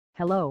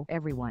Hello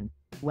everyone,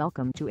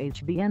 welcome to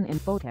HBN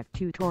Infotech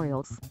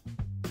Tutorials.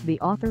 The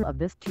author of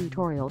this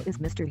tutorial is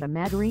Mr.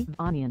 Himadri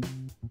Onion.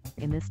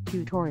 In this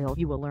tutorial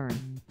you will learn,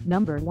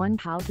 Number 1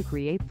 how to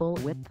create full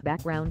width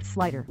background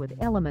slider with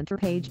Elementor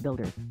Page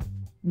Builder.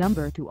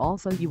 Number 2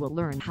 also you will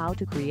learn how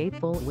to create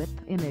full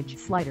width image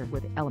slider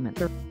with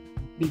Elementor.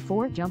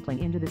 Before jumping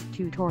into this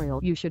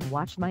tutorial you should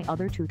watch my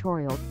other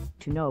tutorial,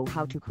 to know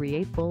how to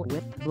create full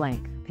width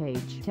blank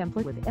page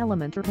template with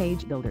Elementor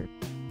Page Builder.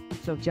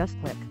 So just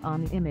click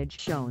on the image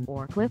shown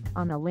or click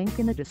on the link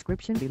in the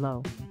description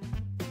below.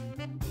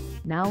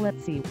 Now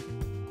let's see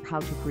how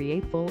to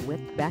create full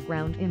width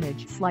background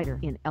image slider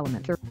in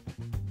Elementor.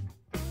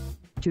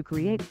 To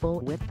create full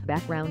width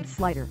background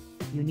slider,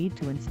 you need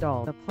to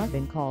install a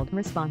plugin called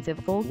Responsive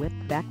Full Width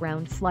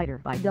Background Slider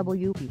by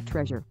WP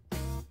Treasure.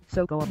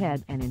 So go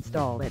ahead and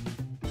install it.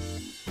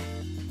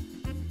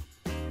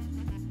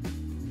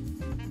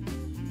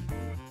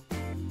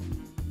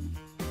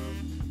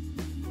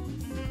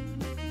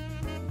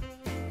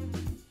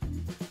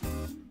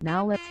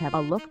 Now let's have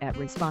a look at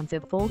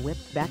Responsive Full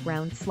Width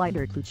Background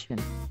Slider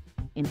plugin.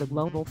 In the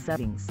global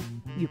settings,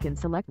 you can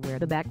select where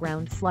the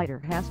background slider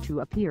has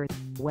to appear,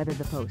 whether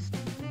the post,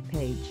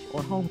 page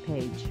or home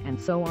page and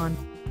so on.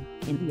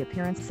 In the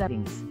appearance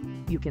settings,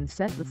 you can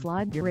set the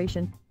slide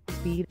duration,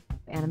 speed,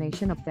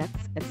 animation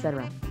effects,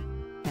 etc.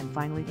 And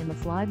finally in the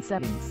slide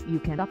settings you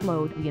can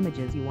upload the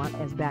images you want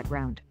as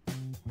background.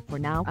 For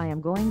now I am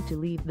going to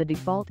leave the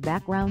default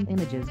background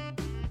images.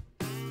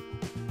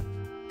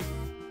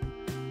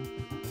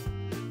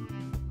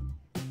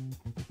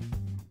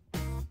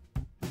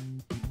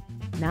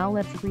 Now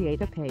let's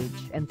create a page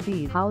and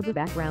see how the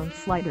background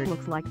slider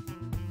looks like.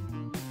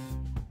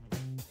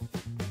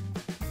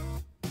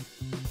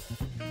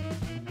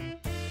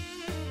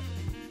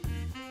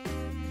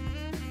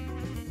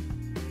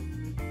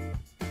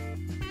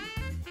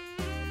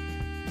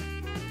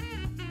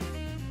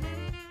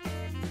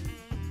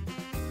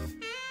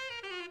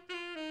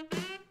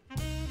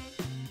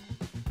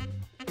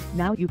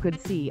 Now you could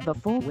see the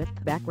full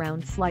width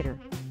background slider.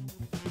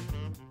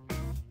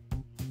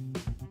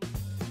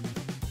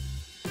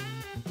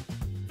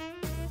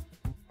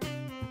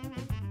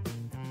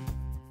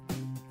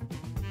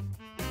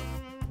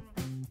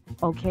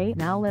 Okay,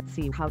 now let's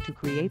see how to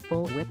create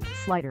full width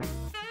slider.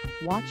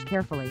 Watch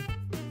carefully.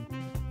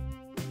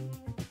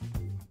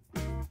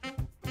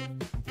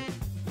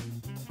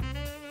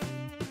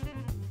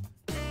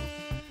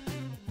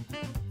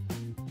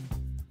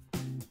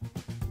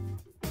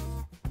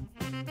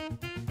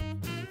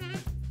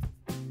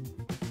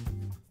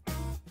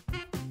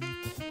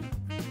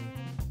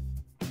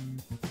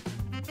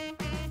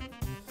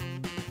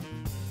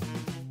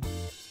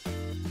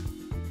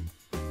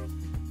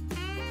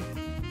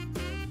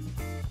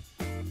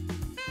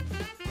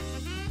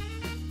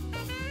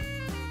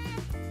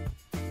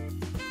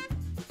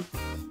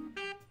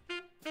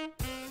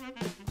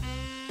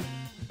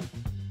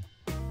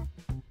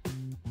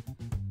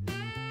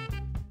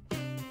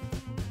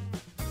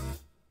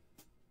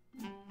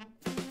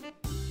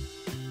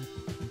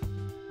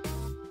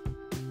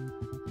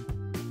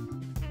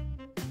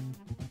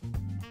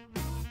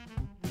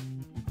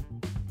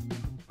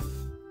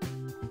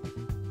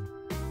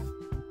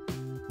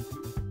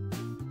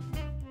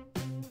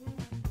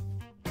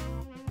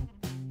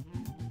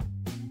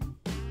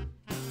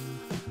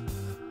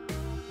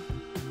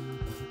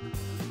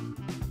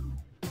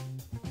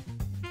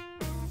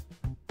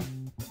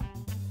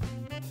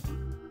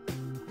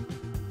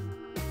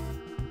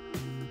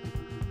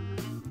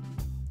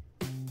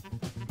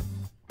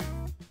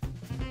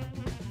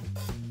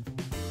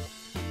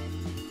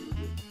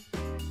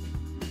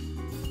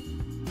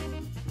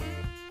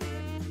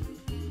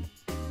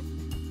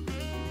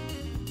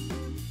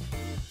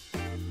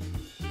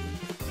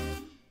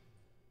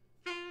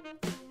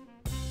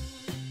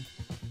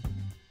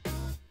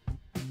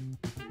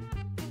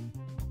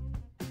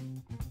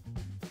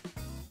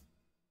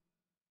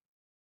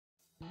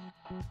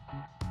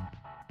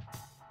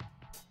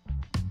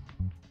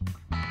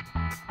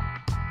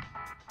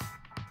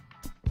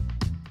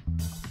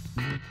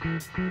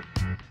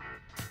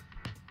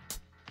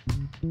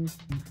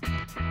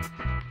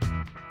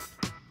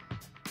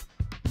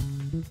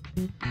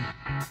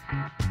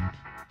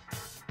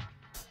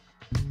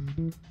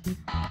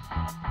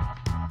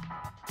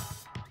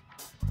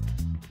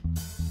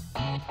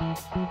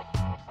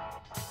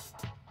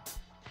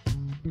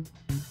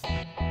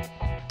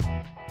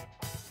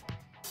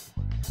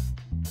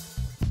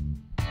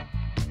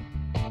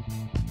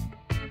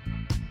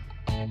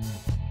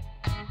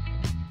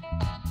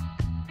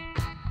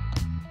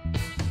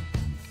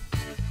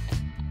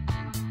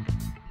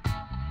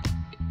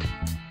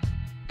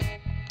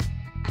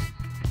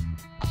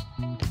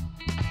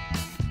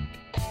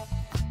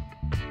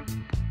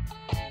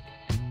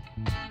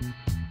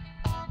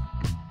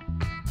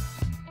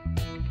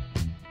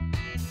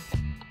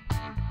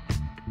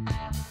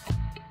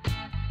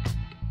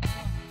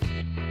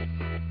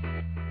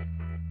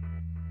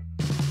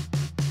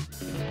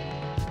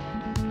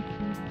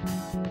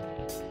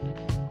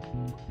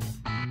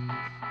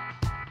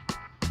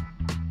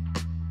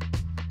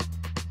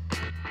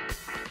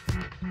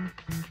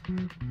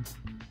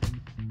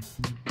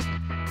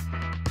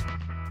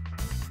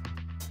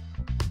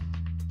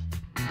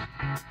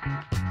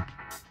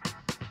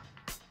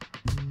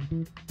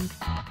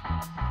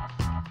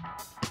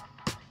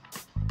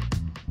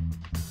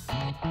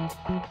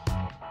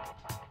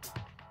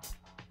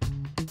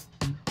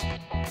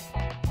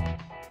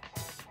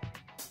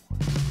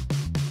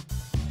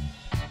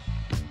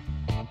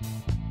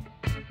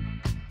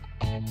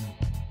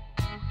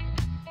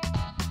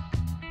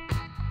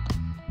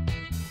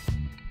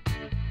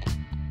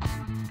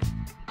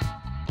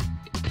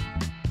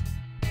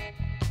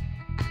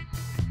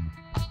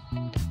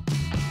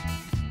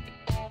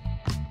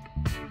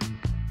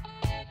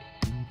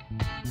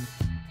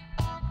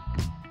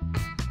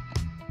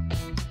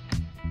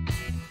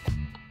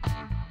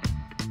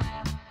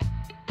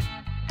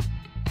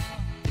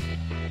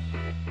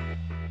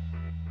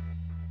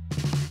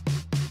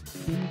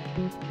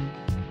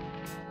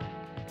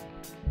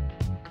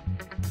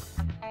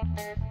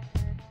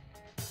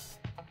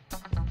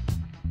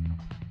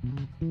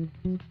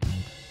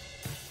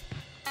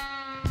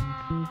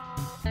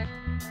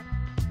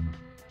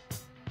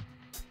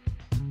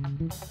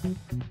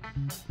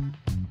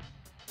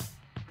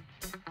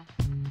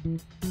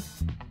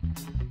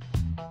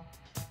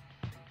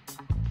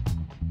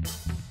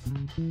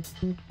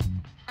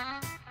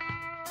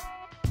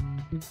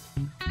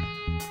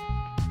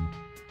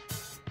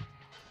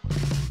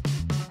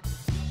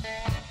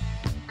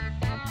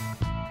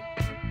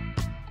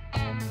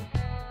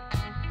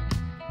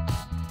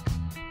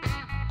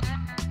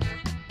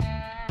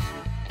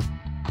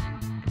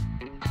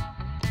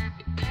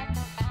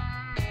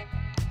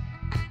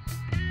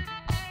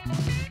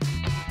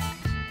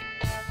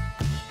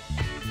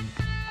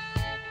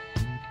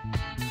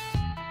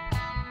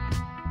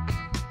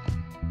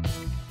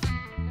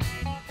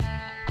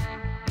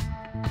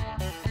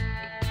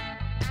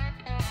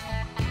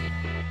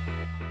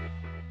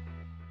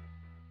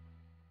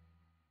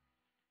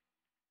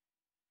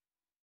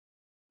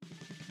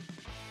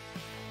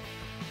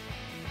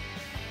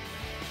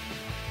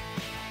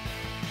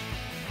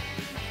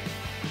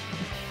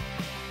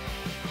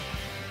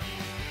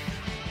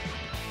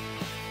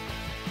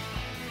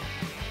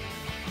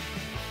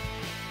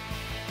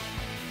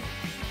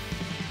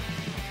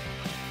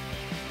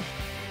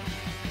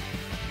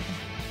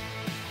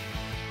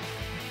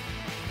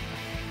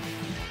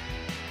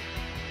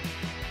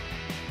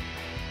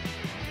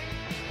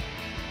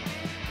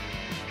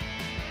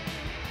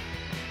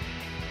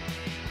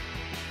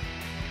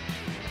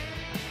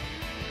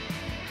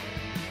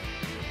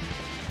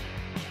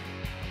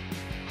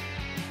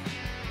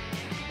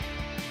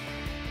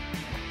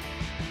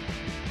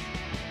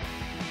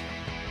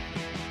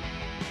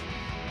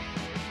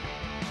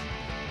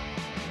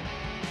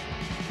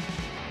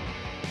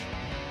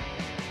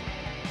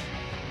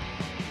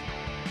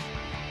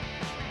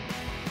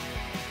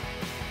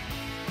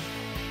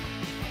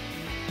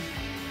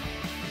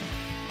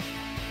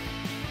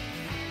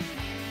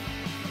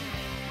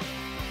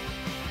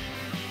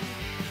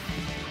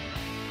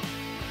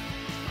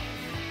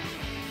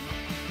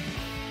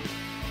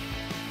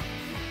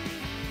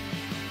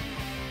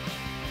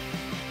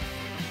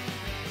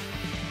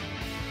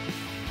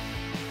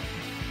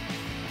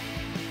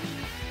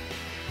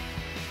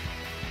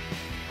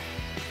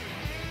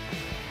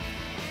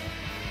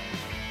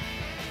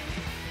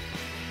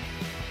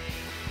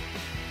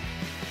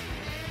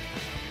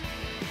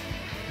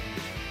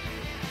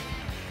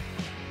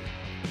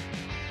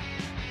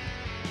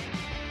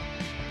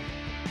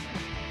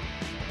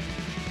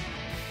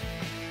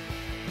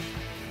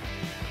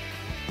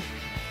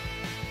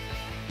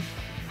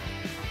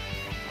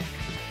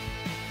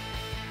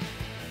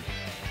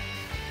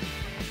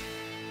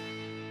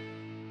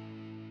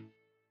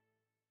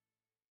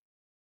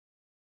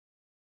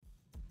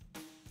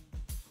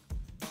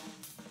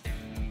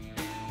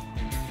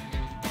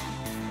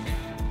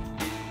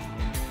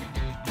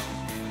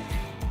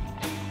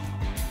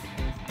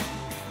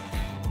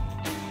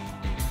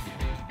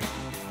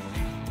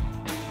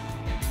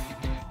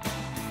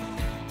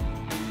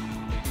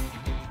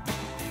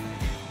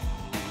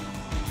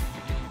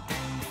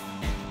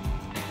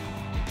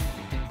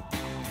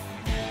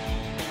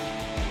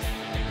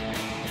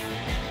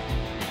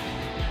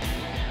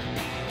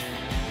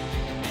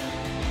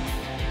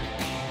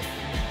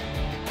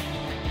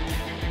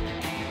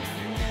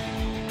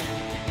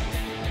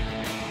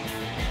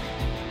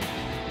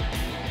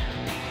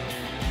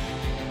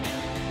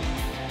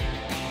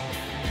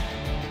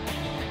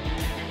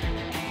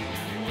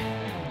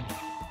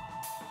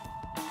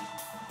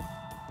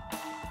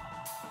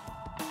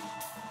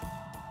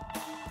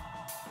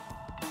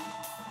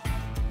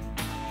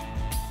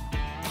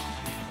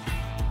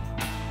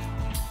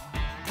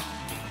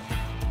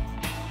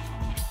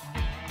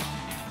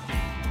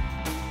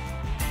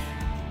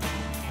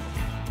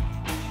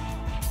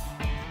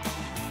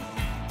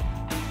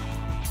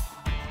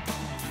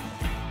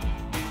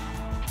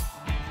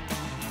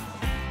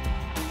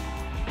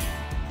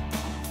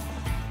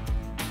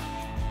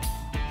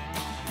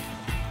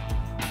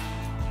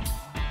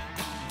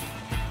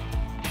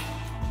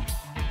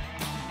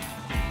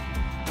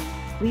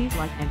 Please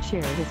like and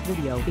share this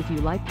video if you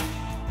like.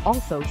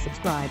 Also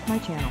subscribe my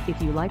channel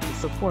if you like to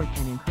support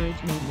and encourage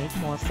me make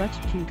more such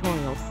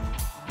tutorials.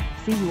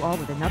 See you all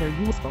with another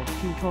useful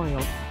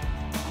tutorial.